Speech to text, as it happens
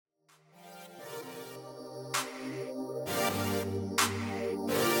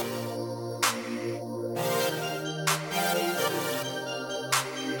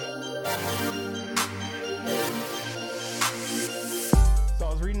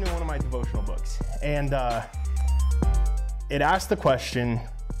my devotional books, and it asked the question,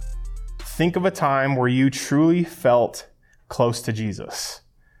 think of a time where you truly felt close to Jesus,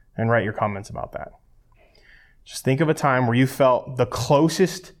 and write your comments about that. Just think of a time where you felt the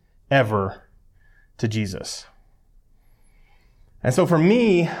closest ever to Jesus. And so for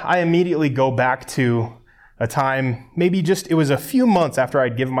me, I immediately go back to a time, it was a few months after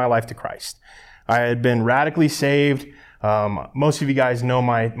I'd given my life to Christ. I had been radically saved. Most of you guys know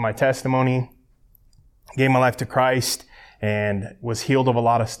my testimony. Gave my life to Christ and was healed of a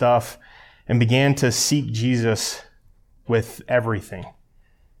lot of stuff and began to seek Jesus with everything.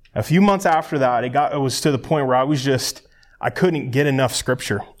 A few months after that, it was to the point where I couldn't get enough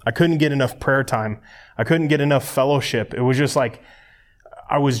scripture. I couldn't get enough prayer time. I couldn't get enough fellowship. It was just like,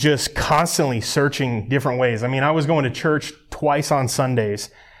 I was just constantly searching different ways. I mean, I was going to church twice on Sundays,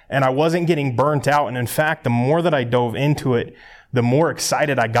 and I wasn't getting burnt out. And in fact, the more that I dove into it, the more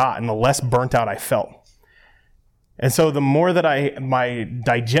excited I got and the less burnt out I felt. And so the more that my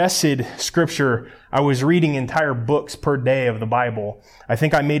digested scripture, I was reading entire books per day of the Bible. I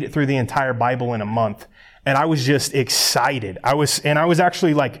think I made it through the entire Bible in a month. And I was just excited. I was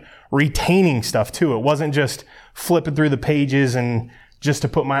actually like retaining stuff too. It wasn't just flipping through the pages and just to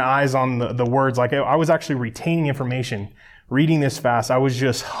put my eyes on the words. Like I was actually retaining information, reading this fast. I was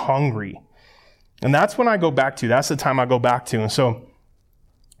just hungry. And that's when I go back to. That's the time I go back to. And so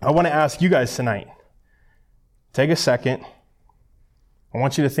I want to ask you guys tonight, take a second. I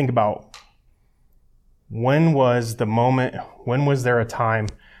want you to think about when was there a time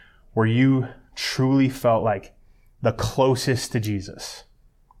where you truly felt like the closest to Jesus?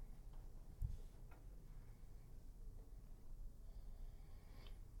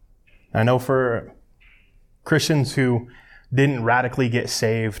 I know for Christians who didn't radically get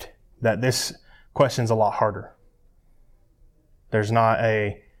saved, that this question's a lot harder. There's not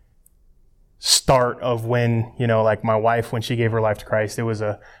a start of when, like my wife, when she gave her life to Christ, it was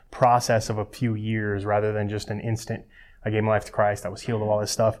a process of a few years rather than just an instant. I gave my life to Christ, I was healed of all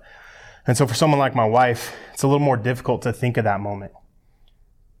this stuff. And so for someone like my wife, it's a little more difficult to think of that moment.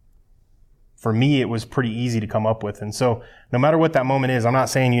 For me, it was pretty easy to come up with. And so no matter what that moment is, I'm not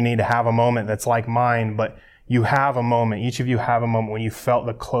saying you need to have a moment that's like mine, but you have a moment. Each of you have a moment when you felt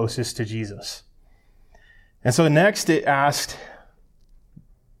the closest to Jesus. And so next it asked,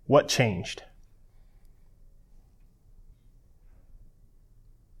 what changed?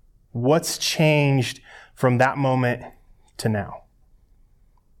 What's changed from that moment to now?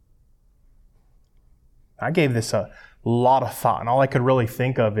 I gave this a lot of thought, and all I could really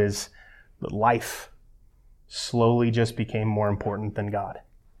think of is that life slowly just became more important than God.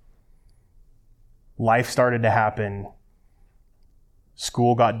 Life started to happen.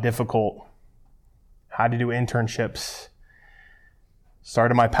 School got difficult. Had to do internships.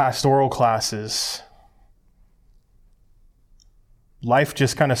 Started my pastoral classes. Life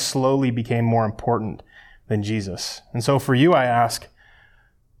just kind of slowly became more important than Jesus. And so for you, I ask,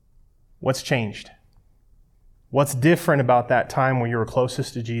 what's changed? What's different about that time when you were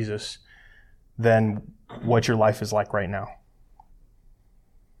closest to Jesus than what your life is like right now?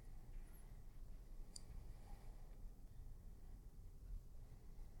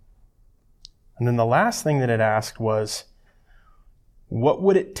 And then the last thing that it asked was, what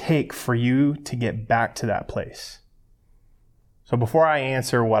would it take for you to get back to that place? So before I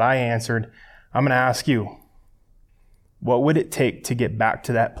answer what I answered, I'm going to ask you, what would it take to get back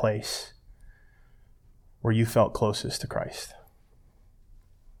to that place where you felt closest to Christ?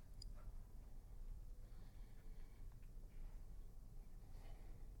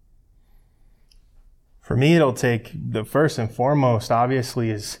 For me, it'll take, the first and foremost, obviously,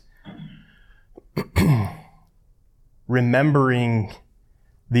 is remembering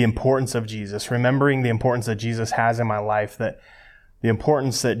the importance of Jesus, remembering the importance that Jesus has in my life, that the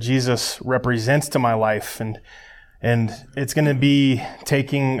importance that Jesus represents to my life. And it's going to be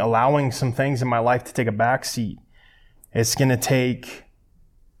allowing some things in my life to take a back seat. It's going to take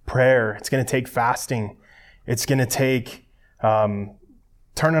prayer. It's going to take fasting. It's going to take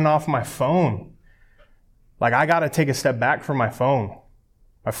turning off my phone. Like, I got to take a step back from my phone.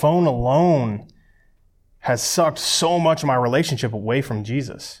 My phone alone has sucked so much of my relationship away from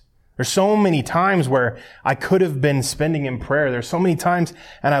Jesus. There's so many times where I could have been spending in prayer. There's so many times,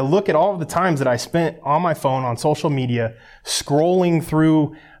 and I look at all of the times that I spent on my phone, on social media, scrolling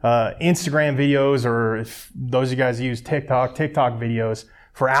through Instagram videos, or if those of you guys use TikTok videos,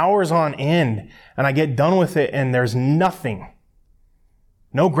 for hours on end, and I get done with it and there's nothing.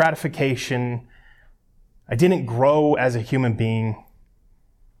 No gratification. I didn't grow as a human being.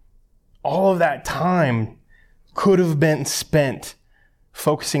 All of that time could have been spent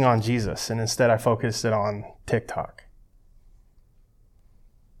focusing on Jesus, and instead I focused it on TikTok.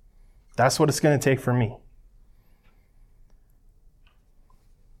 That's what it's going to take for me.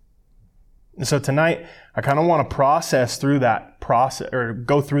 And so tonight, I kind of want to process through that process, or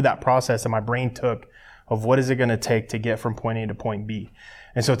go through that process that my brain took of what is it going to take to get from point A to point B.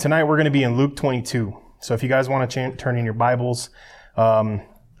 And so tonight we're going to be in Luke 22. So if you guys want to turn in your Bibles,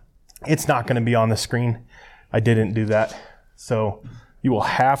 it's not going to be on the screen. I didn't do that. So you will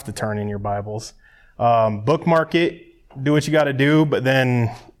have to turn in your Bibles. Bookmark it, do what you got to do, but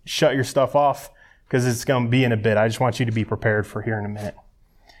then shut your stuff off because it's going to be in a bit. I just want you to be prepared for here in a minute.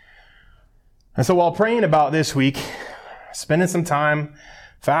 And so while praying about this week, spending some time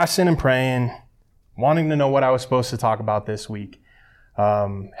fasting and praying, wanting to know what I was supposed to talk about this week,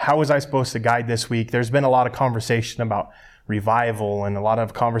 how was I supposed to guide this week? There's been a lot of conversation about revival and a lot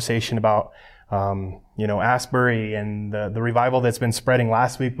of conversation about, Asbury and the revival that's been spreading.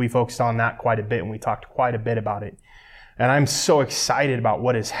 Last week, we focused on that quite a bit and we talked quite a bit about it. And I'm so excited about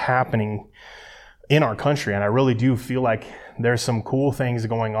what is happening in our country. And I really do feel like there's some cool things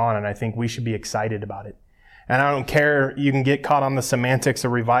going on, and I think we should be excited about it. And I don't care, you can get caught on the semantics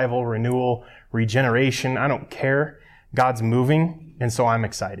of revival, renewal, regeneration. I don't care. God's moving, and so I'm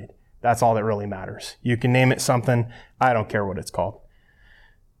excited. That's all that really matters. You can name it something. I don't care what it's called.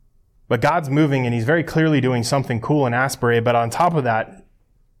 But God's moving, and he's very clearly doing something cool in Asbury. But on top of that,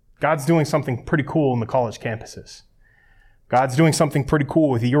 God's doing something pretty cool in the college campuses. God's doing something pretty cool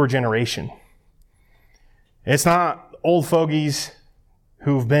with your generation. It's not old fogies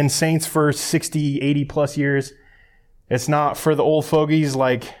who've been saints for 60, 80 plus years. It's not for the old fogies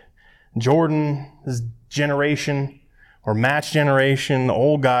like Jordan's generation or Matt's generation, the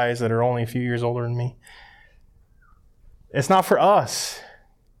old guys that are only a few years older than me. It's not for us.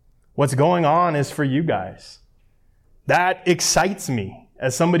 What's going on is for you guys. That excites me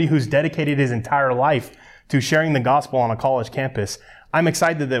as somebody who's dedicated his entire life to sharing the gospel on a college campus. I'm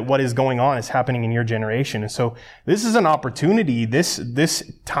excited that what is going on is happening in your generation. And so this is an opportunity, this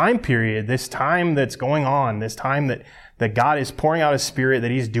time period, this time that's going on, this time that God is pouring out his Spirit,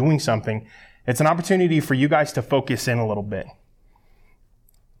 that he's doing something. It's an opportunity for you guys to focus in a little bit.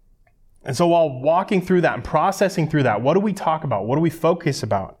 And so while walking through that and processing through that, what do we talk about? What do we focus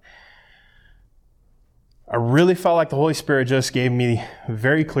about? I really felt like the Holy Spirit just gave me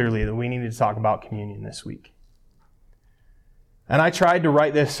very clearly that we needed to talk about communion this week. And I tried to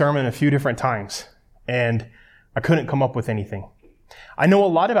write this sermon a few different times, and I couldn't come up with anything. I know a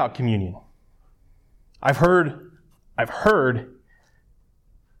lot about communion. I've heard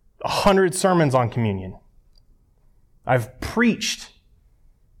 100 sermons on communion. I've preached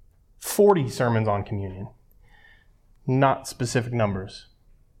 40 sermons on communion. Not specific numbers,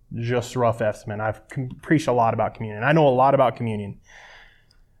 just rough estimate. I've preached a lot about communion. I know a lot about communion.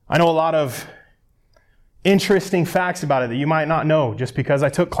 I know a lot of interesting facts about it that you might not know just because I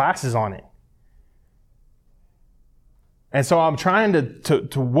took classes on it. And so I'm trying to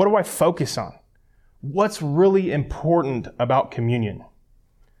what do I focus on? What's really important about communion?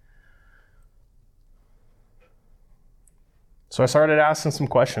 So I started asking some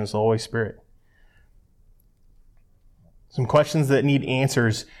questions to the Holy Spirit. Some questions that need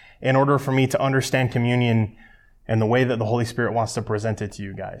answers in order for me to understand communion and the way that the Holy Spirit wants to present it to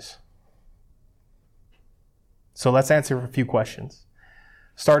you guys. So let's answer a few questions.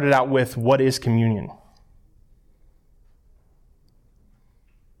 Started out with, what is communion?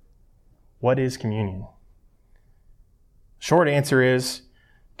 What is communion? Short answer is,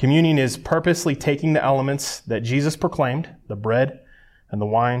 communion is purposely taking the elements that Jesus proclaimed, the bread and the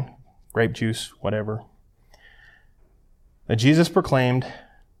wine, grape juice, whatever, that Jesus proclaimed.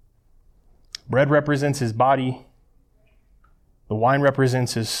 Bread represents his body. The wine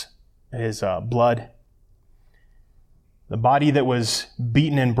represents his blood. The body that was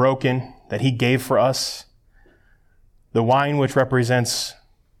beaten and broken that he gave for us. The wine, which represents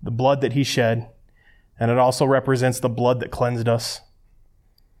the blood that he shed. And it also represents the blood that cleansed us.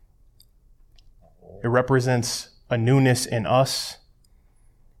 It represents a newness in us.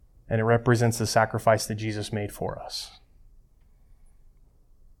 And it represents the sacrifice that Jesus made for us.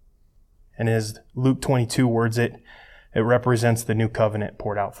 And as Luke 22 words it, it represents the new covenant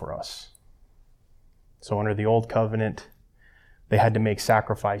poured out for us. So under the old covenant, they had to make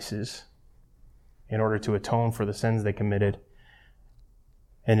sacrifices in order to atone for the sins they committed.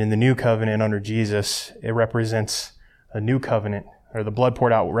 And in the new covenant under Jesus, it represents a new covenant, or the blood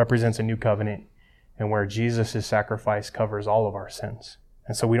poured out represents a new covenant, and where Jesus' sacrifice covers all of our sins.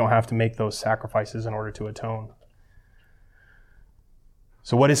 And so we don't have to make those sacrifices in order to atone.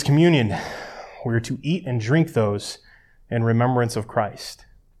 So what is communion? We're to eat and drink those in remembrance of Christ.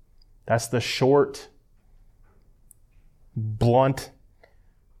 That's the short, blunt,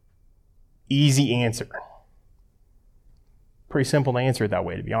 easy answer. Pretty simple to answer it that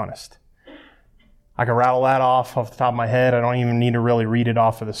way, to be honest. I can rattle that off the top of my head. I don't even need to really read it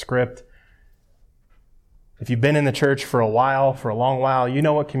off of the script. If you've been in the church for a long while, you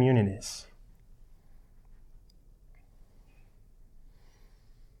know what communion is.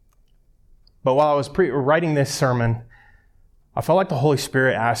 But while I was writing this sermon, I felt like the Holy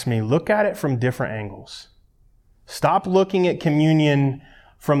Spirit asked me, look at it from different angles. Stop looking at communion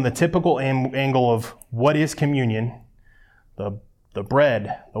from the typical angle of what is communion, the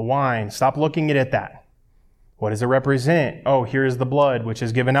bread, the wine. Stop looking at it that. What does it represent? Oh, here's the blood, which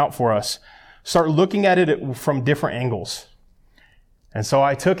is given out for us. Start looking at it from different angles. And so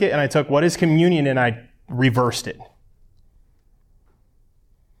I took it and I took what is communion and I reversed it.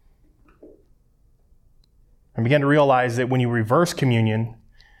 I began to realize that when you reverse communion,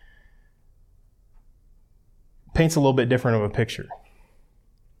 it paints a little bit different of a picture.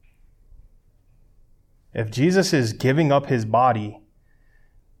 If Jesus is giving up his body,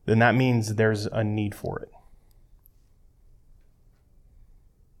 then that means there's a need for it.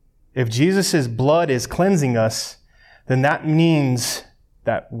 If Jesus' blood is cleansing us, then that means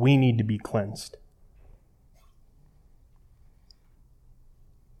that we need to be cleansed.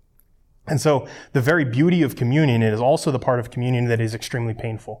 And so the very beauty of communion is also the part of communion that is extremely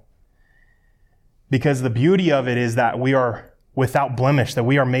painful. Because the beauty of it is that we are without blemish, that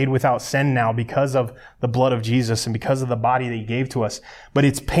we are made without sin now because of the blood of Jesus and because of the body that he gave to us. But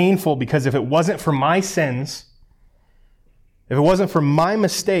it's painful because if it wasn't for my sins, if it wasn't for my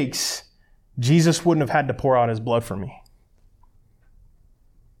mistakes, Jesus wouldn't have had to pour out his blood for me.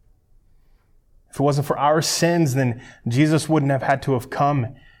 If it wasn't for our sins, then Jesus wouldn't have had to have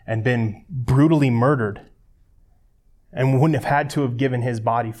come and been brutally murdered and wouldn't have had to have given his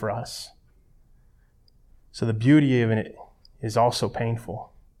body for us. So the beauty of it is also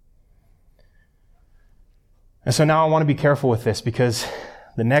painful. And so now I want to be careful with this because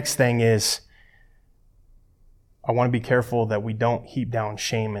the next thing is I want to be careful that we don't heap down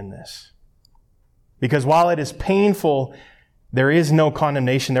shame in this. Because while it is painful, there is no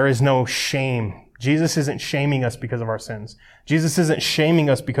condemnation, there is no shame. Jesus isn't shaming us because of our sins. Jesus isn't shaming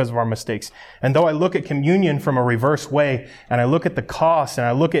us because of our mistakes. And though I look at communion from a reverse way, and I look at the cost, and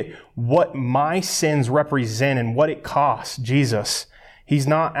I look at what my sins represent and what it costs Jesus, he's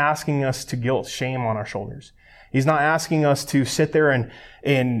not asking us to guilt shame on our shoulders. He's not asking us to sit there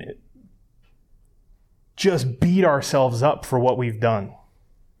and just beat ourselves up for what we've done.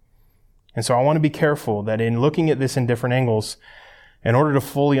 And so I want to be careful that in looking at this in different angles, in order to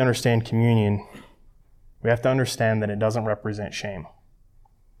fully understand communion, we have to understand that it doesn't represent shame.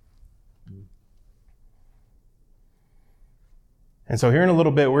 And so here in a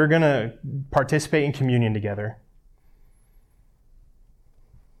little bit, we're going to participate in communion together.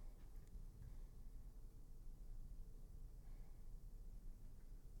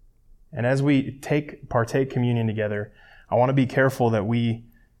 And as we partake communion together, I want to be careful that we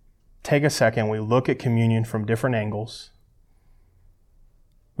take a second, we look at communion from different angles.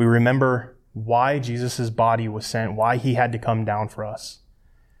 We remember why Jesus' body was sent, why he had to come down for us,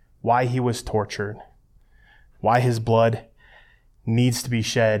 why he was tortured, why his blood needs to be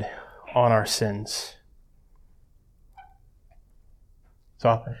shed on our sins.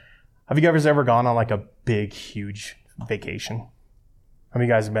 So, have you guys ever gone on like a big, huge vacation? How many of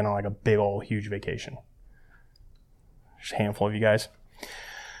you guys have been on like a big old huge vacation? Just a handful of you guys.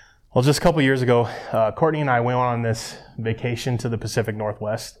 Well, just a couple years ago, Courtney and I went on this vacation to the Pacific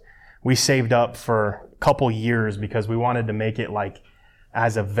Northwest. We saved up for a couple years because we wanted to make it like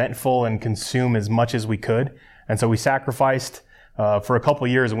as eventful and consume as much as we could. And so we sacrificed for a couple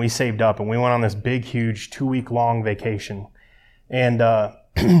years and we saved up and we went on this big, huge 2-week-long vacation. And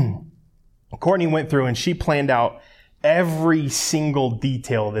Courtney went through and she planned out every single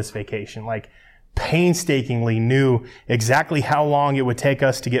detail of this vacation, like painstakingly knew exactly how long it would take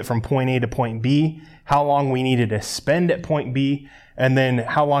us to get from point A to point B, how long we needed to spend at point B, and then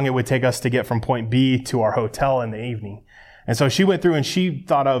how long it would take us to get from point B to our hotel in the evening. And so she went through and she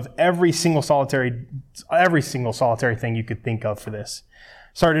thought of every single solitary thing you could think of for this.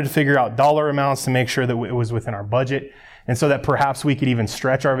 Started to figure out dollar amounts to make sure that it was within our budget, and so that perhaps we could even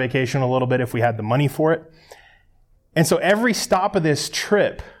stretch our vacation a little bit if we had the money for it. And so every stop of this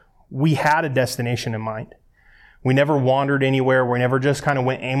trip, we had a destination in mind. We never wandered anywhere. We never just kind of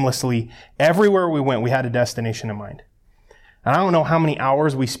went aimlessly. Everywhere we went, we had a destination in mind. And I don't know how many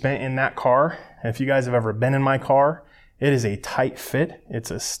hours we spent in that car. If you guys have ever been in my car, it is a tight fit.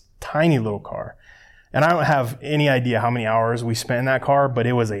 It's a tiny little car. And I don't have any idea how many hours we spent in that car, but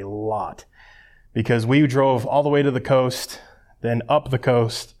it was a lot. Because we drove all the way to the coast, then up the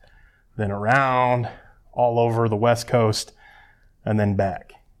coast, then around, all over the West Coast, and then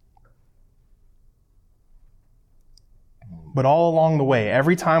back. But all along the way,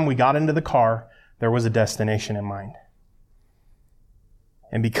 every time we got into the car, there was a destination in mind.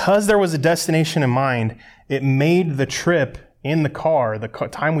 And because there was a destination in mind, it made the trip in the car, the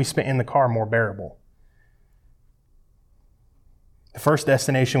time we spent in the car, more bearable. The first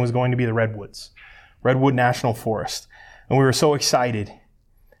destination was going to be the Redwoods, Redwood National Forest. And we were so excited.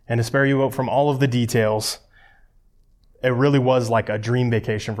 And to spare you from all of the details, it really was like a dream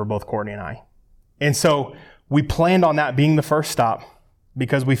vacation for both Courtney and I. And so we planned on that being the first stop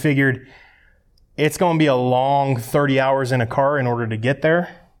because we figured it's going to be a long 30 hours in a car in order to get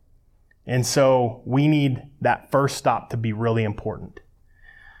there. And so we need that first stop to be really important.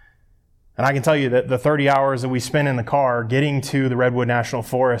 And I can tell you that the 30 hours that we spent in the car getting to the Redwood National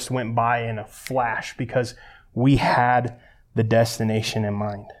Forest went by in a flash because we had the destination in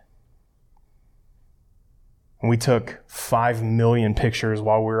mind. And we took 5 million pictures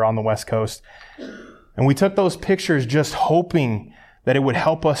while we were on the West Coast. And we took those pictures just hoping that it would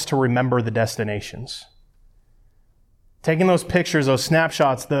help us to remember the destinations. Taking those pictures, those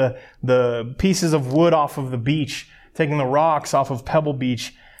snapshots, the pieces of wood off of the beach, taking the rocks off of Pebble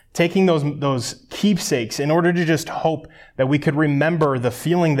Beach, taking those keepsakes in order to just hope that we could remember the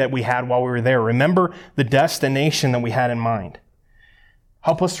feeling that we had while we were there. Remember the destination that we had in mind.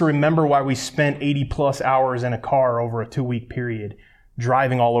 Help us to remember why we spent 80 plus hours in a car over a 2-week period,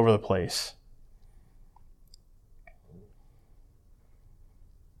 driving all over the place.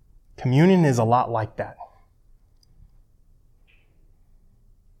 Communion is a lot like that.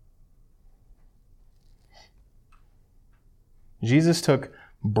 Jesus took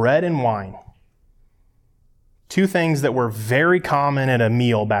bread and wine, two things that were very common at a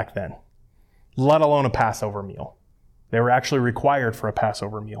meal back then, let alone a Passover meal. They were actually required for a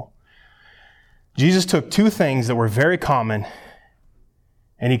Passover meal. Jesus took two things that were very common,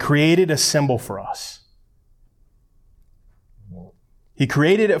 and he created a symbol for us. He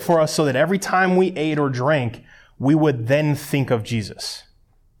created it for us so that every time we ate or drank, we would then think of Jesus.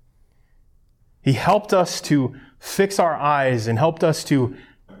 He helped us to fix our eyes and helped us to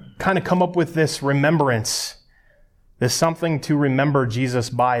kind of come up with this remembrance. There's something to remember Jesus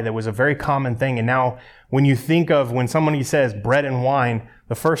by that was a very common thing. And now when you think of when somebody says bread and wine,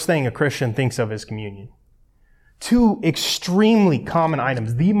 the first thing a Christian thinks of is communion. Two extremely common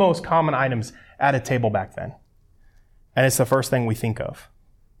items, the most common items at a table back then. And it's the first thing we think of.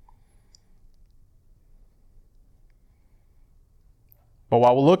 But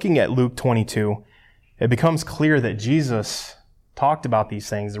while we're looking at Luke 22, it becomes clear that Jesus talked about these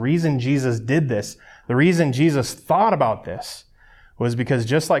things. The reason Jesus did this, the reason Jesus thought about this, was because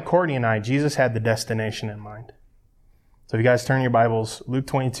just like Courtney and I, Jesus had the destination in mind. So if you guys turn your Bibles, Luke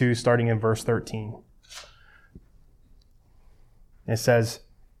 22, starting in verse 13. It says,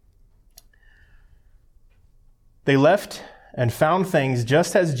 "They left and found things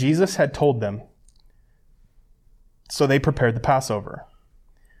just as Jesus had told them. So they prepared the Passover."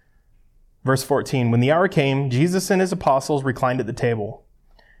 Verse 14, "When the hour came, Jesus and his apostles reclined at the table.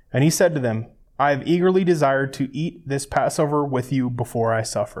 And he said to them, 'I have eagerly desired to eat this Passover with you before I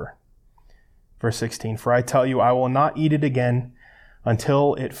suffer.' Verse 16, 'For I tell you, I will not eat it again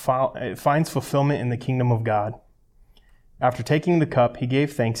until it finds fulfillment in the kingdom of God.' After taking the cup, he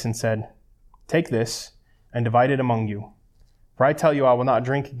gave thanks and said, 'Take this and divide it among you. For I tell you, I will not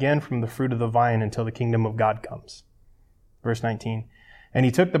drink again from the fruit of the vine until the kingdom of God comes.' Verse 19, 'And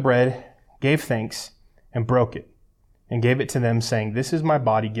he took the bread, gave thanks, and broke it, and gave it to them, saying, 'This is my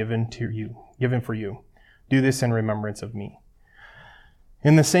body given for you. Do this in remembrance of me.'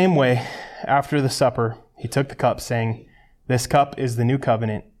 In the same way, after the supper, he took the cup, saying, 'This cup is the new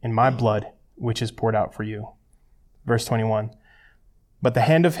covenant in my blood, which is poured out for you.' Verse 21, 'But the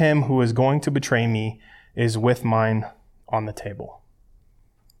hand of him who is going to betray me is with mine on the table.'"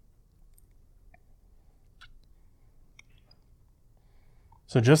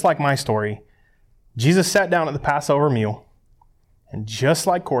 So just like my story, Jesus sat down at the Passover meal, and just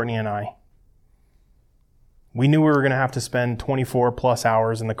like Courtney and I, we knew we were going to have to spend 24 plus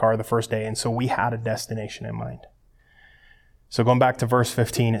hours in the car the first day, and so we had a destination in mind. So going back to verse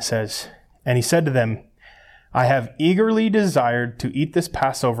 15, it says, "And he said to them, 'I have eagerly desired to eat this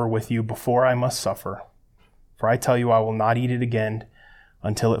Passover with you before I must suffer. For I tell you, I will not eat it again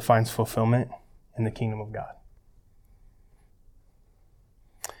until it finds fulfillment in the kingdom of God.'"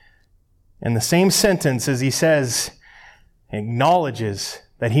 In the same sentence as he says, acknowledges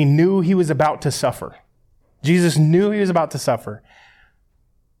that he knew he was about to suffer. Jesus knew he was about to suffer,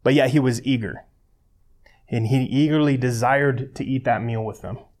 but yet he was eager. And he eagerly desired to eat that meal with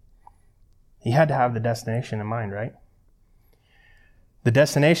them. He had to have the destination in mind, right? The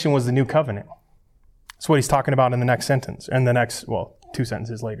destination was the new covenant. That's what he's talking about in the next sentence, and the next, 2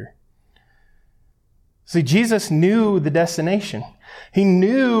 sentences later. See, Jesus knew the destination. He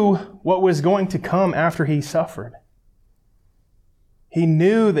knew what was going to come after he suffered. He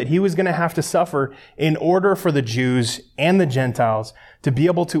knew that he was going to have to suffer in order for the Jews and the Gentiles to be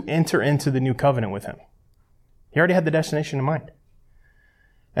able to enter into the new covenant with him. He already had the destination in mind.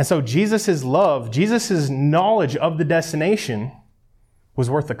 And so Jesus' love, Jesus' knowledge of the destination was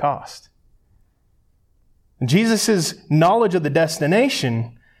worth the cost. Jesus' knowledge of the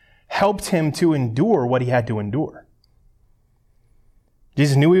destination helped him to endure what he had to endure.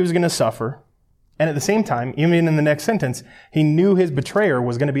 Jesus knew he was going to suffer. And at the same time, even in the next sentence, he knew his betrayer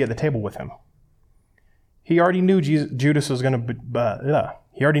was going to be at the table with him. He already knew Judas was going to,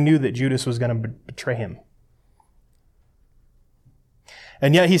 he already knew that Judas was going to betray him.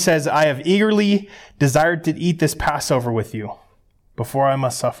 And yet he says, I have eagerly desired to eat this Passover with you before I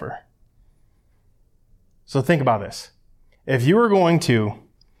must suffer. So think about this. If you were going to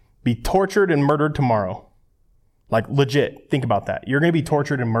be tortured and murdered tomorrow, like legit, think about that. You're going to be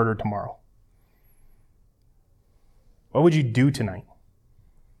tortured and murdered tomorrow. What would you do tonight?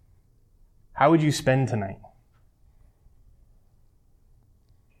 How would you spend tonight?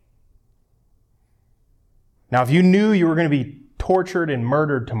 Now, if you knew you were going to be tortured and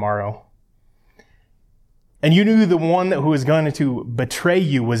murdered tomorrow, and you knew the one who was going to betray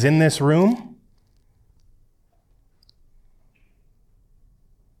you was in this room,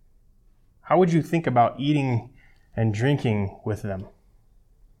 how would you think about eating and drinking with them?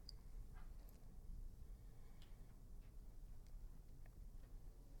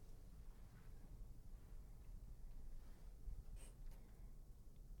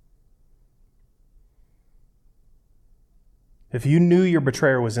 If you knew your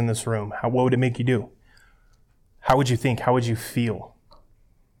betrayer was in this room, what would it make you do? How would you think? How would you feel?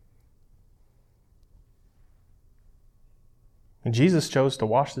 And Jesus chose to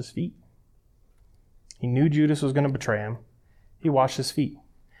wash his feet. He knew Judas was going to betray him. He washed his feet.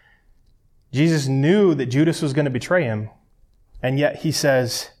 Jesus knew that Judas was going to betray him, and yet he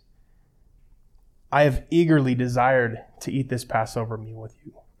says, I have eagerly desired to eat this Passover meal with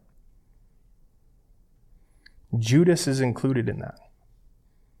you. Judas is included in that.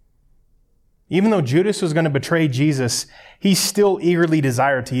 Even though Judas was going to betray Jesus, he still eagerly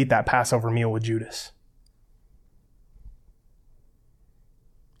desired to eat that Passover meal with Judas.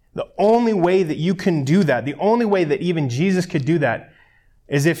 The only way that you can do that, the only way that even Jesus could do that,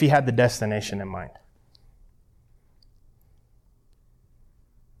 is if he had the destination in mind.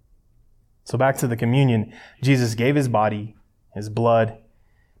 So back to the communion, Jesus gave his body, his blood,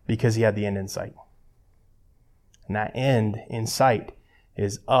 because he had the end in sight. And that end in sight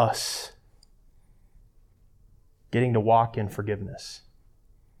is us getting to walk in forgiveness.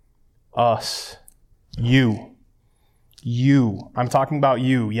 Us. You. You. I'm talking about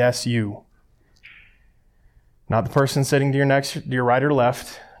you. Yes, you. Not the person sitting to your right or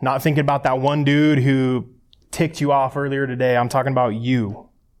left. Not thinking about that one dude who ticked you off earlier today. I'm talking about you.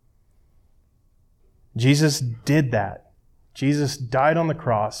 Jesus did that. Jesus died on the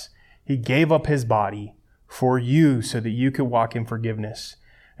cross. He gave up his body for you so that you could walk in forgiveness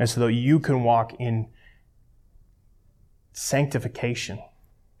and so that you can walk in sanctification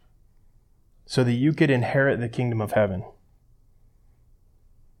so that you could inherit the kingdom of heaven.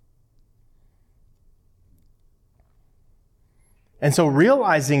 And so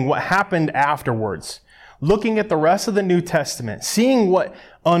realizing what happened afterwards, looking at the rest of the New Testament, seeing what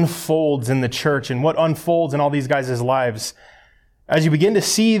unfolds in the church and what unfolds in all these guys' lives, as you begin to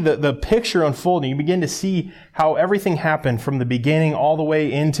see the picture unfolding, you begin to see how everything happened from the beginning all the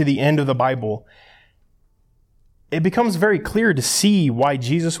way into the end of the Bible. It becomes very clear to see why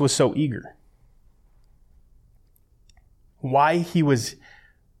Jesus was so eager. Why he was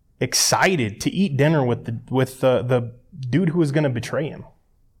excited to eat dinner with the dude who was going to betray him.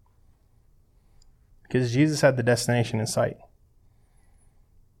 Because Jesus had the destination in sight.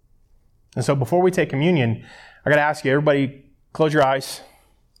 And so before we take communion, I got to ask you, everybody, close your eyes.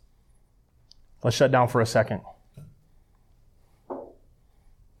 Let's shut down for a second.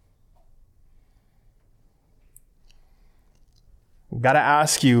 I've got to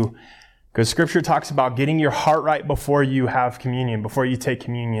ask you, because Scripture talks about getting your heart right before you have communion, before you take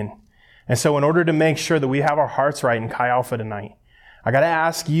communion. And so in order to make sure that we have our hearts right in Chi Alpha tonight, I got to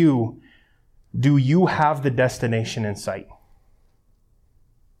ask you, do you have the destination in sight?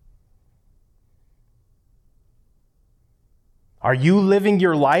 Are you living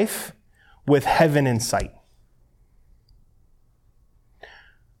your life with heaven in sight?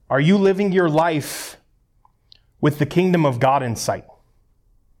 Are you living your life with the kingdom of God in sight?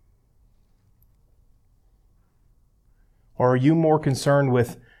 Or are you more concerned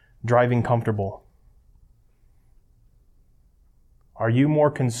with driving comfortable? Are you more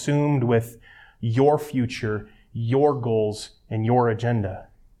consumed with your future, your goals, and your agenda?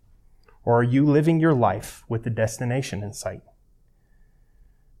 Or are you living your life with the destination in sight?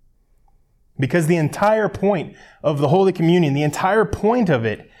 Because the entire point of the Holy Communion, the entire point of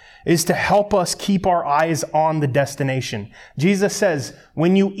it is to help us keep our eyes on the destination. Jesus says,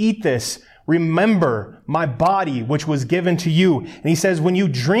 when you eat this, remember my body, which was given to you. And he says, when you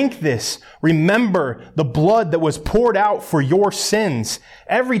drink this, remember the blood that was poured out for your sins.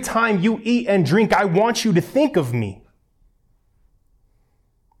 Every time you eat and drink, I want you to think of me.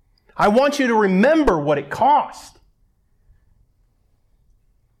 I want you to remember what it cost.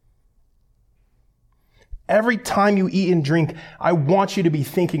 Every time you eat and drink, I want you to be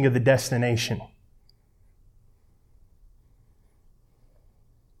thinking of the destination.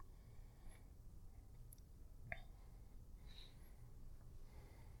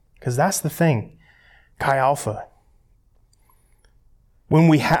 Because that's the thing, Chi Alpha. When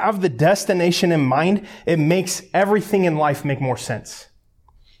we have the destination in mind, it makes everything in life make more sense.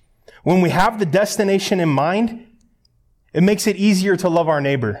 When we have the destination in mind, it makes it easier to love our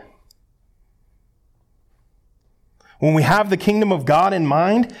neighbor. When we have the kingdom of God in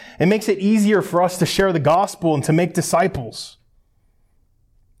mind, it makes it easier for us to share the gospel and to make disciples.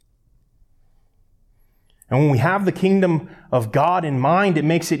 And when we have the kingdom of God in mind, it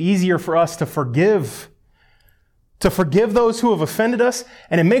makes it easier for us to forgive those who have offended us,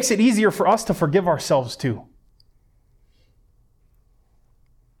 and it makes it easier for us to forgive ourselves too.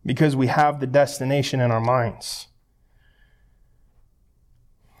 Because we have the destination in our minds.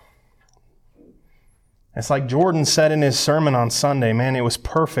 It's like Jordan said in his sermon on Sunday, man, it was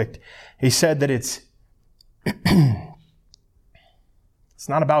perfect. He said that it's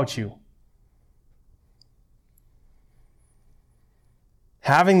not about you.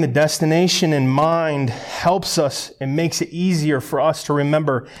 Having the destination in mind helps us and makes it easier for us to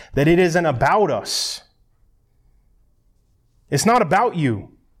remember that it isn't about us. It's not about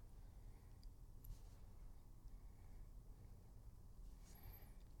you.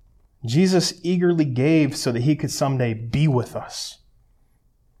 Jesus eagerly gave so that he could someday be with us.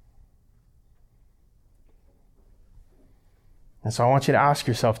 And so I want you to ask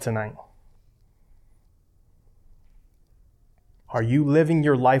yourself tonight, are you living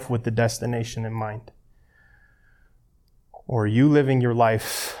your life with the destination in mind? Or are you living your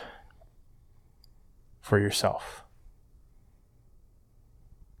life for yourself?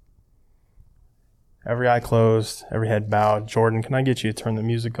 Every eye closed, every head bowed. Jordan, can I get you to turn the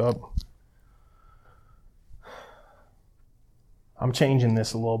music up? I'm changing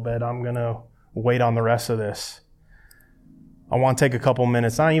this a little bit. I'm going to wait on the rest of this. I want to take a couple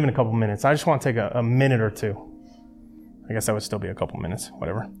minutes, not even a couple minutes. I just want to take a minute or two. I guess that would still be a couple minutes,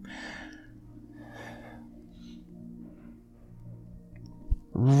 whatever.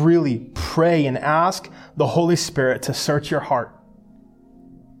 Really pray and ask the Holy Spirit to search your heart.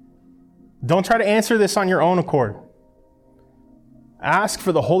 Don't try to answer this on your own accord. Ask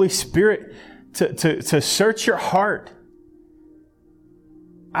for the Holy Spirit to search your heart.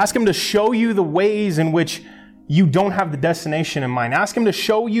 Ask Him to show you the ways in which you don't have the destination in mind. Ask Him to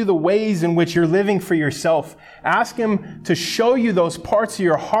show you the ways in which you're living for yourself. Ask Him to show you those parts of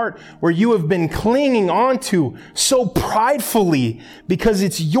your heart where you have been clinging on to so pridefully because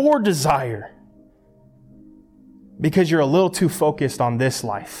it's your desire. Because you're a little too focused on this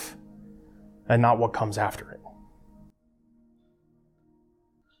life and not what comes after it.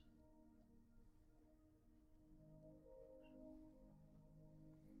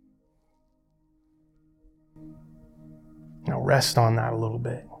 Now rest on that a little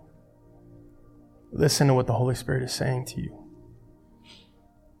bit. Listen to what the Holy Spirit is saying to you.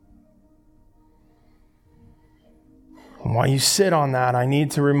 And while you sit on that, I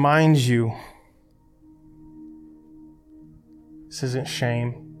need to remind you, this isn't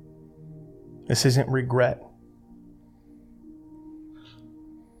shame. This isn't regret.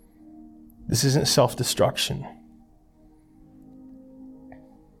 This isn't self-destruction.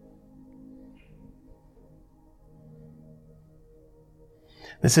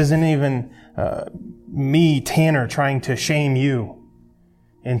 This isn't even me, Tanner, trying to shame you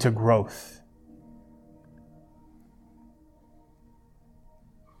into growth.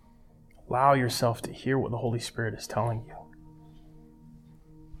 Allow yourself to hear what the Holy Spirit is telling you.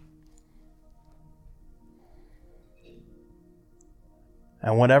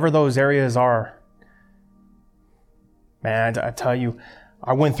 And whatever those areas are, man, I tell you,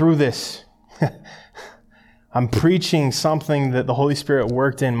 I went through this. I'm preaching something that the Holy Spirit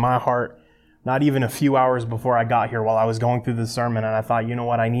worked in my heart not even a few hours before I got here while I was going through the sermon. And I thought, you know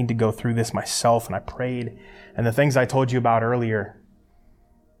what? I need to go through this myself. And I prayed. And the things I told you about earlier,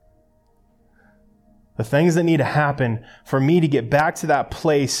 the things that need to happen for me to get back to that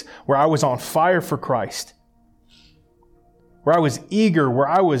place where I was on fire for Christ, where I was eager, where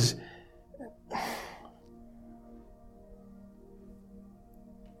I was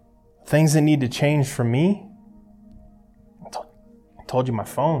things that need to change for me. I told you my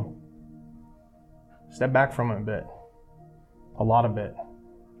phone. Step back from it a bit. A lot of it.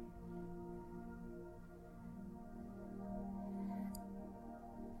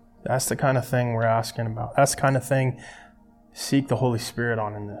 That's the kind of thing we're asking about. That's the kind of thing seek the Holy Spirit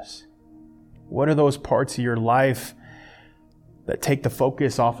on in this. What are those parts of your life that take the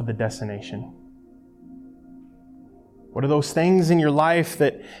focus off of the destination? What are those things in your life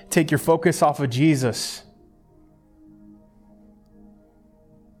that take your focus off of Jesus?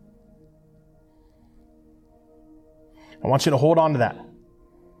 I want you to hold on to that.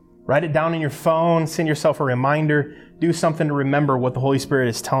 Write it down in your phone, send yourself a reminder, do something to remember what the Holy Spirit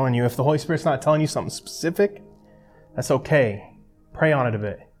is telling you. If the Holy Spirit's not telling you something specific, that's okay. Pray on it a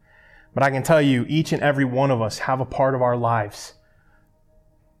bit. But I can tell you, each and every one of us have a part of our lives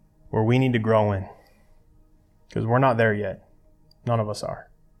where we need to grow in. Because we're not there yet. None of us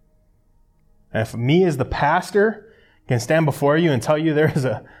are. And if me as the pastor can stand before you and tell you there's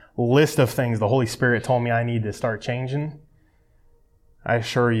a list of things the Holy Spirit told me I need to start changing, I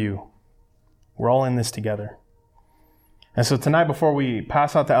assure you, we're all in this together. And so tonight, before we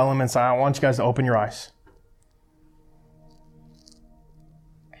pass out the elements, I want you guys to open your eyes.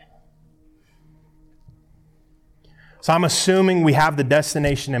 So I'm assuming we have the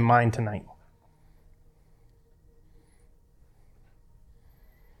destination in mind tonight.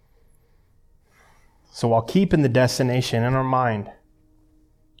 So while keeping the destination in our mind,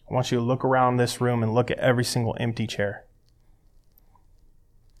 I want you to look around this room and look at every single empty chair.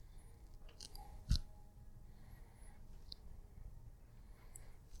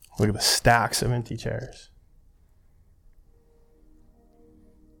 Look at the stacks of empty chairs.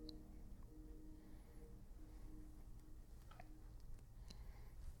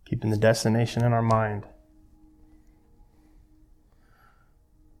 Keeping the destination in our mind.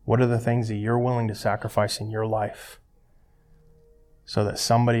 What are the things that you're willing to sacrifice in your life so that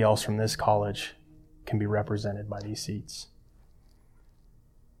somebody else from this college can be represented by these seats?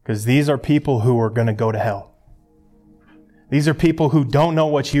 Because these are people who are going to go to hell. These are people who don't know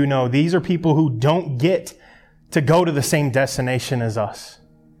what you know. These are people who don't get to go to the same destination as us.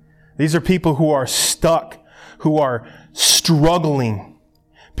 These are people who are stuck, who are struggling,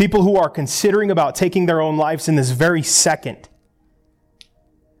 people who are considering about taking their own lives in this very second.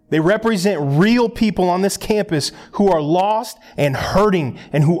 They represent real people on this campus who are lost and hurting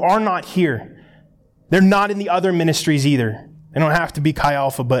and who are not here. They're not in the other ministries either. They don't have to be Chi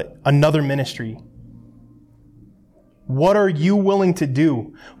Alpha, but another ministry. What are you willing to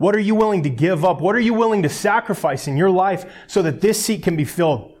do? What are you willing to give up? What are you willing to sacrifice in your life so that this seat can be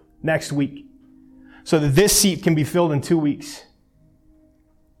filled next week? So that this seat can be filled in 2 weeks?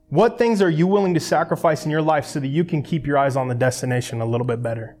 What things are you willing to sacrifice in your life so that you can keep your eyes on the destination a little bit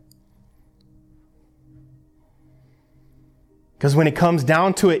better? Because when it comes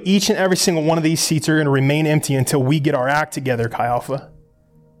down to it, each and every single one of these seats are going to remain empty until we get our act together, Chi Alpha.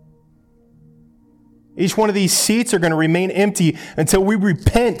 Each one of these seats are going to remain empty until we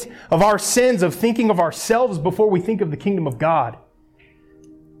repent of our sins of thinking of ourselves before we think of the kingdom of God.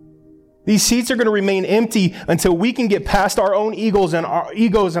 These seats are going to remain empty until we can get past our own egos and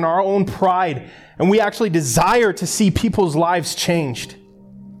our own pride, and we actually desire to see people's lives changed.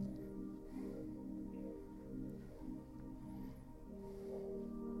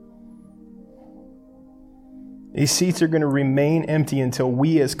 These seats are going to remain empty until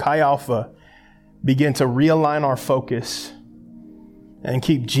we as Chi Alpha begin to realign our focus and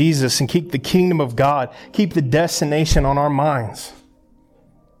keep Jesus and keep the kingdom of God, keep the destination on our minds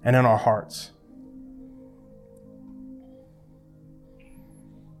and in our hearts.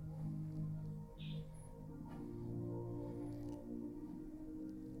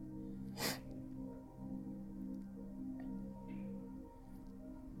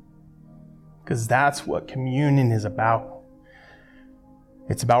 Because that's what communion is about.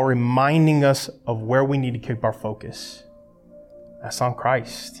 It's about reminding us of where we need to keep our focus. That's on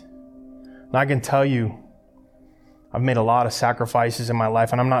Christ. And I can tell you, I've made a lot of sacrifices in my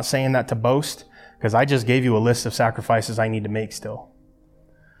life, and I'm not saying that to boast, because I just gave you a list of sacrifices I need to make still.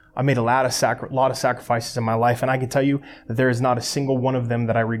 I made a lot of sacrifices in my life, and I can tell you that there is not a single one of them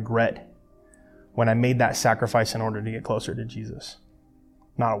that I regret when I made that sacrifice in order to get closer to Jesus.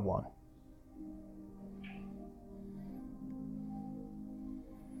 Not a one.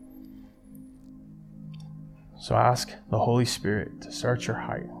 So ask the Holy Spirit to search your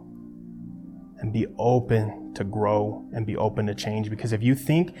heart and be open to grow and be open to change. Because if you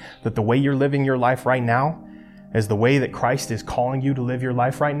think that the way you're living your life right now is the way that Christ is calling you to live your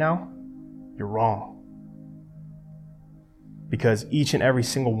life right now, you're wrong. Because each and every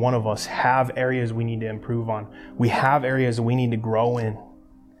single one of us have areas we need to improve on. We have areas we need to grow in.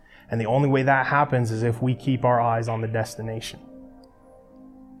 And the only way that happens is if we keep our eyes on the destination.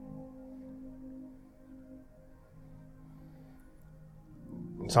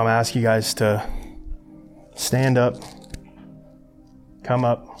 So I'm going to ask you guys to stand up, come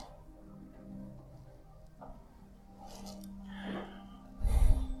up.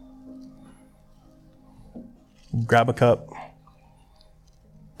 Grab a cup,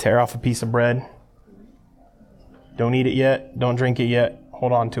 tear off a piece of bread. Don't eat it yet, don't drink it yet,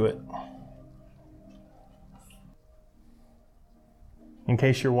 hold on to it. In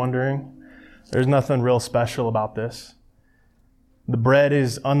case you're wondering, there's nothing real special about this. The bread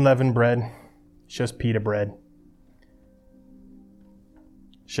is unleavened bread. It's just pita bread.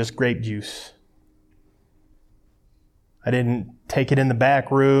 It's just grape juice. I didn't take it in the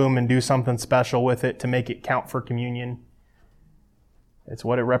back room and do something special with it to make it count for communion. It's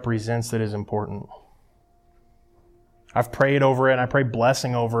what it represents that is important. I've prayed over it and I pray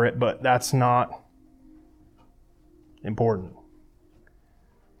blessing over it, but that's not important.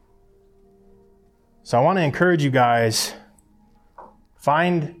 So I want to encourage you guys,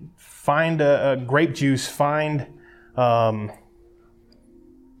 find a grape juice,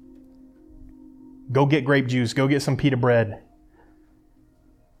 go get grape juice, go get some pita bread.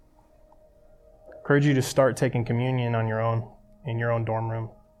 I encourage you to start taking communion on your own, in your own dorm room.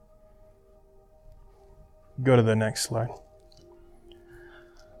 Go to the next slide.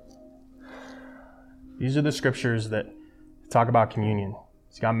 These are the scriptures that talk about communion.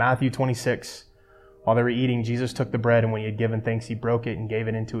 It's got Matthew 26. While they were eating, Jesus took the bread, and when he had given thanks, he broke it and gave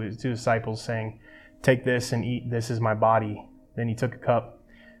it to his disciples, saying, "Take this and eat. This is my body." Then he took a cup.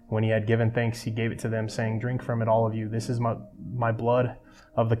 When he had given thanks, he gave it to them, saying, "Drink from it, all of you. This is my blood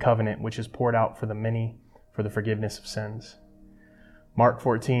of the covenant, which is poured out for the many for the forgiveness of sins." Mark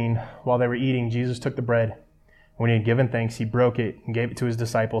 14. While they were eating, Jesus took the bread. When he had given thanks, he broke it and gave it to his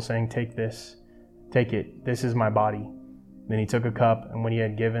disciples, saying, "Take it. This is my body." Then he took a cup, and when he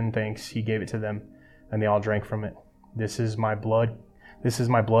had given thanks, he gave it to them, and they all drank from it. This is my blood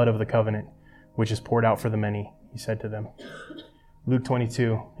of the covenant, which is poured out for the many," he said to them. Luke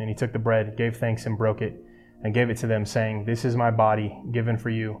 22, and he took the bread, gave thanks, and broke it, and gave it to them, saying, "This is my body given for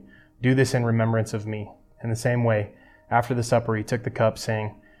you. Do this in remembrance of me." In the same way, after the supper, he took the cup,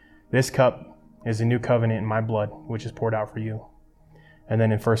 saying, "This cup is a new covenant in my blood, which is poured out for you." And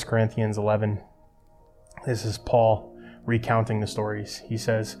then in 1 Corinthians 11, this is Paul recounting the stories. He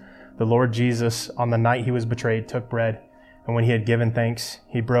says, "The Lord Jesus, on the night he was betrayed, took bread, and when he had given thanks,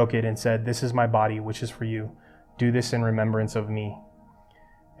 he broke it and said, 'This is my body, which is for you. Do this in remembrance of me.'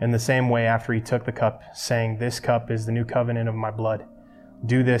 In the same way, after he took the cup, saying, 'This cup is the new covenant of my blood.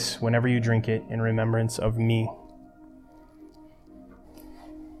 Do this whenever you drink it in remembrance of me.'"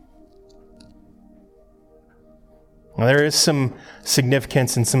 Now, there is some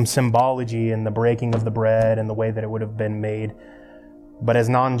significance and some symbology in the breaking of the bread and the way that it would have been made. But as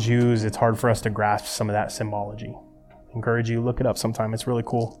non-Jews, it's hard for us to grasp some of that symbology. I encourage you, look it up sometime. It's really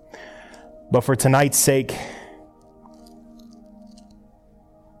cool. But for tonight's sake,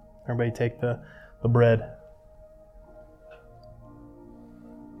 everybody take the bread.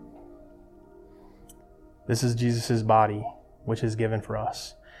 This is Jesus' body, which is given for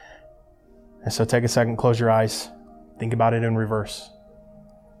us. And so take a second, close your eyes, think about it in reverse.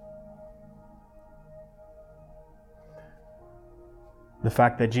 The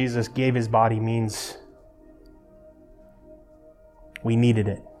fact that Jesus gave his body means we needed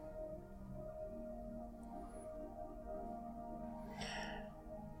it.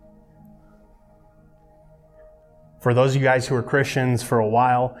 For those of you guys who are Christians for a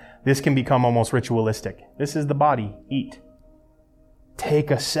while, this can become almost ritualistic. This is the body. Eat.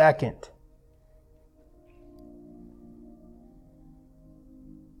 Take a second.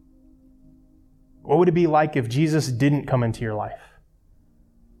 What would it be like if Jesus didn't come into your life?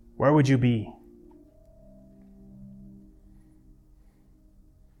 Where would you be?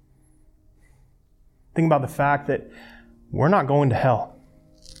 Think about the fact that we're not going to hell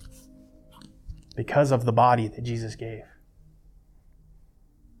because of the body that Jesus gave.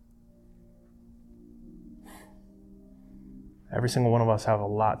 Every single one of us have a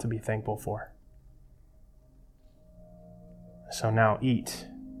lot to be thankful for. So now eat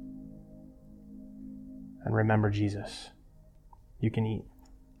and remember Jesus. You can eat.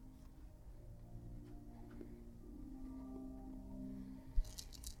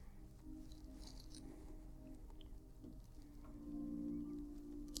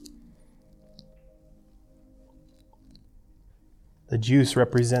 The juice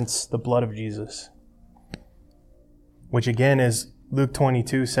represents the blood of Jesus, which again, as Luke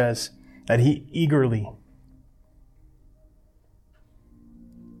 22 says, that he eagerly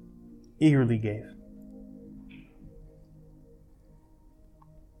gave.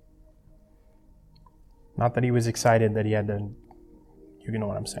 Not that he was excited that he had to, you know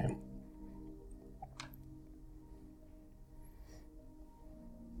what I'm saying.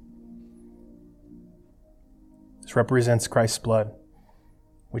 This represents Christ's blood,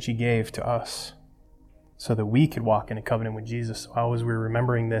 which he gave to us so that we could walk in a covenant with Jesus. So as we're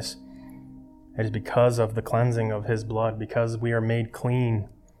remembering this, it is because of the cleansing of his blood, because we are made clean,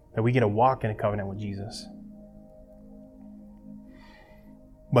 that we get to walk in a covenant with Jesus.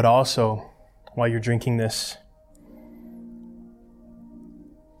 But also, while you're drinking this,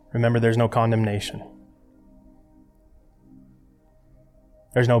 remember there's no condemnation.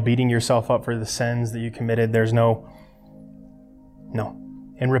 There's no beating yourself up for the sins that you committed. There's no.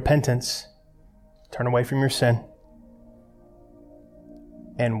 In repentance, turn away from your sin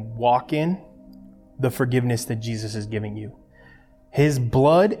and walk in the forgiveness that Jesus is giving you. His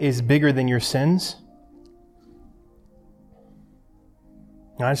blood is bigger than your sins.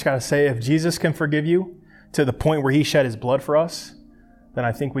 And I just got to say, if Jesus can forgive you to the point where he shed his blood for us, then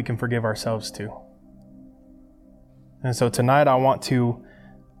I think we can forgive ourselves too. And so tonight I want to,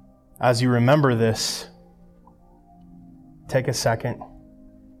 as you remember this, take a second.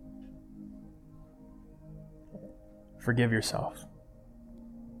 Forgive yourself.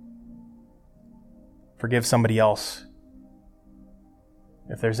 Forgive somebody else.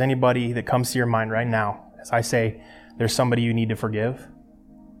 If there's anybody that comes to your mind right now, as I say, there's somebody you need to forgive,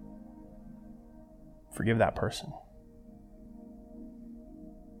 forgive that person.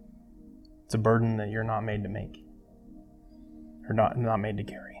 It's a burden that you're not made to make, or not made to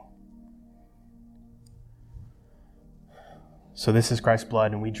carry. So this is Christ's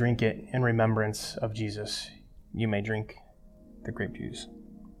blood, and we drink it in remembrance of Jesus. You may drink the grape juice.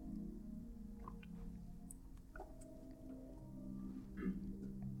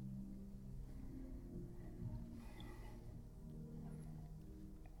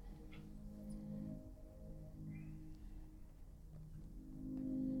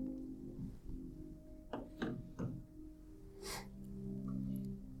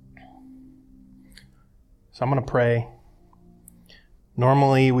 So I'm going to pray.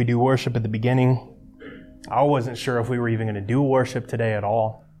 Normally we do worship at the beginning. I wasn't sure if we were even going to do worship today at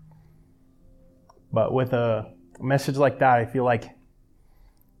all. But with a message like that, I feel like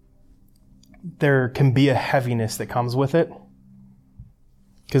there can be a heaviness that comes with it,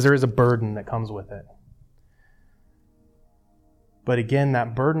 because there is a burden that comes with it. But again,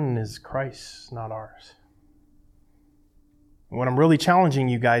 that burden is Christ's, not ours. What I'm really challenging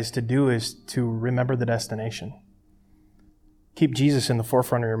you guys to do is to remember the destination. Keep Jesus in the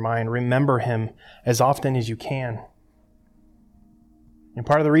forefront of your mind. Remember him as often as you can. And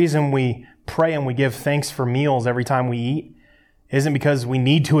part of the reason we pray and we give thanks for meals every time we eat isn't because we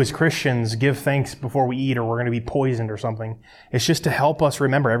need to, as Christians, give thanks before we eat or we're going to be poisoned or something. It's just to help us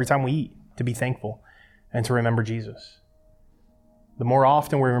remember every time we eat to be thankful and to remember Jesus. The more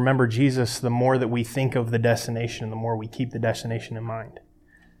often we remember Jesus, the more that we think of the destination, the more we keep the destination in mind.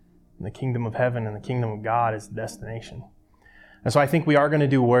 And the kingdom of heaven and the kingdom of God is the destination. And so I think we are going to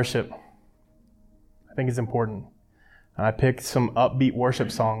do worship. I think it's important. And I picked some upbeat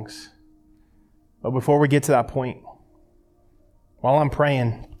worship songs. But before we get to that point, while I'm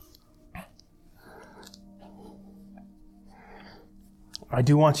praying, I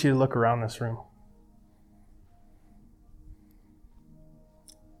do want you to look around this room.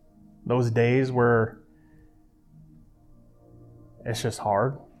 Those days where it's just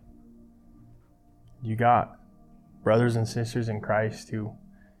hard. You got brothers and sisters in Christ who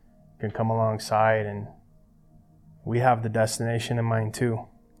can come alongside, and we have the destination in mind too.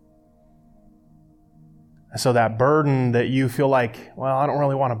 And so that burden that you feel like, well, I don't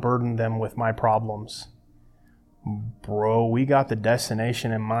really want to burden them with my problems. Bro, we got the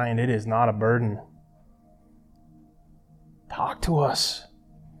destination in mind. It is not a burden. Talk to us.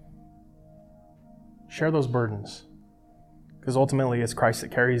 Share those burdens. Because ultimately it's Christ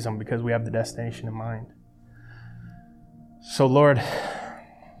that carries them, because we have the destination in mind. So Lord,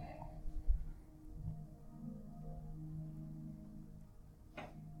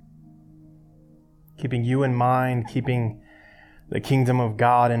 keeping you in mind, keeping the kingdom of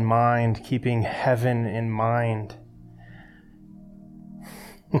God in mind, keeping heaven in mind.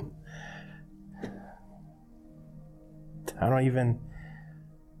 I don't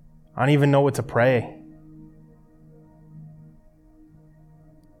even know what to pray.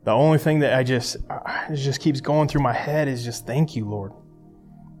 The only thing that it just keeps going through my head is just thank you, Lord.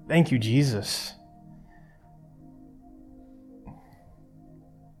 Thank you, Jesus.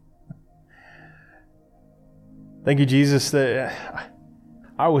 Thank you, Jesus, that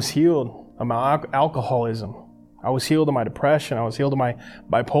I was healed of my alcoholism. I was healed of my depression. I was healed of my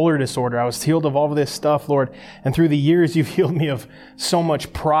bipolar disorder. I was healed of all of this stuff, Lord. And through the years, you've healed me of so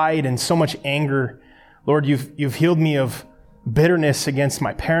much pride and so much anger. Lord, you've healed me of bitterness against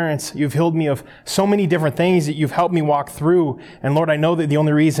my parents. You've healed me of so many different things that you've helped me walk through. And Lord, I know that the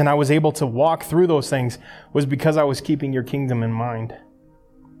only reason I was able to walk through those things was because I was keeping your kingdom in mind.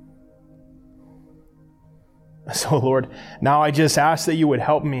 So Lord, now I just ask that you would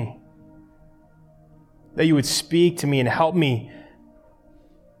help me, that you would speak to me and help me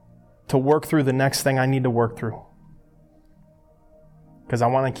to work through the next thing I need to work through. Because I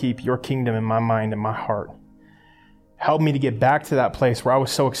want to keep your kingdom in my mind and my heart. Help me to get back to that place where I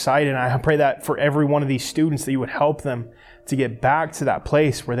was so excited. And I pray that for every one of these students that you would help them to get back to that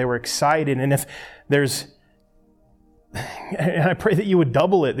place where they were excited. And if there's, and I pray that you would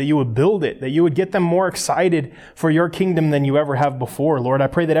double it, that you would build it, that you would get them more excited for your kingdom than you ever have before. Lord, I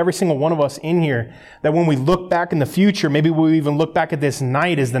pray that every single one of us in here, that when we look back in the future, maybe we'll even look back at this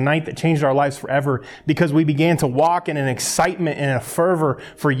night as the night that changed our lives forever because we began to walk in an excitement and a fervor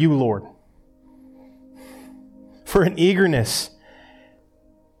for you, Lord. For an eagerness.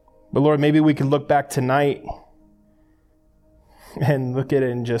 But Lord, maybe we could look back tonight and look at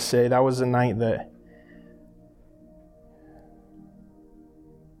it and just say, that was a night that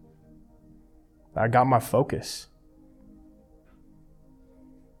I got my focus.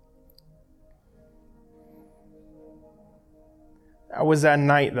 That was that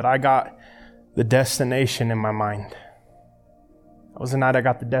night that I got the destination in my mind. That was the night I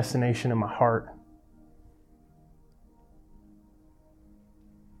got the destination in my heart.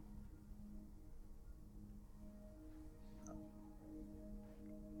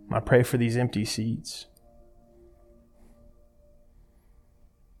 I pray for these empty seats.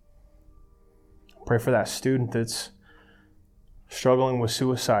 Pray for that student that's struggling with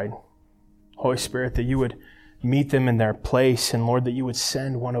suicide. Holy Spirit, that you would meet them in their place, and Lord, that you would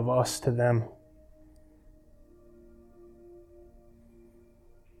send one of us to them.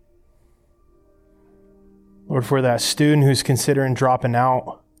 Lord, for that student who's considering dropping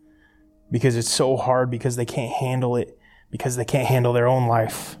out because it's so hard, because they can't handle it, because they can't handle their own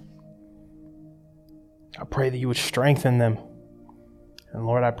life. I pray that you would strengthen them. And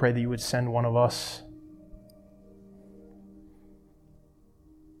Lord, I pray that you would send one of us.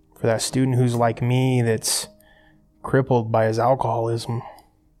 For that student who's like me, that's crippled by his alcoholism,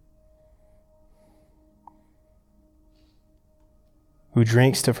 who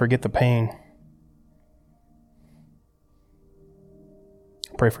drinks to forget the pain.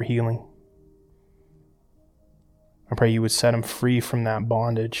 I pray for healing. I pray you would set him free from that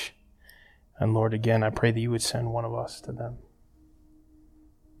bondage. And Lord, again, I pray that you would send one of us to them.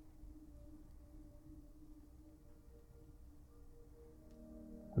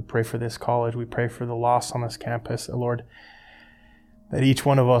 We pray for this college. We pray for the lost on this campus. Lord, that each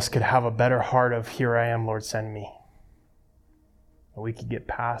one of us could have a better heart of, here I am, Lord, send me. That we could get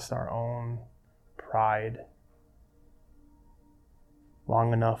past our own pride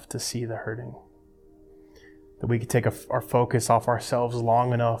long enough to see the hurting. That we could take our focus off ourselves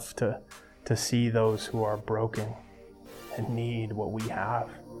long enough to see those who are broken and need what we have.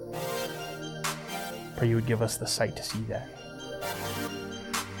 Pray you would give us the sight to see that.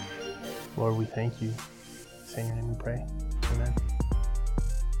 Lord, we thank you. In your name we pray.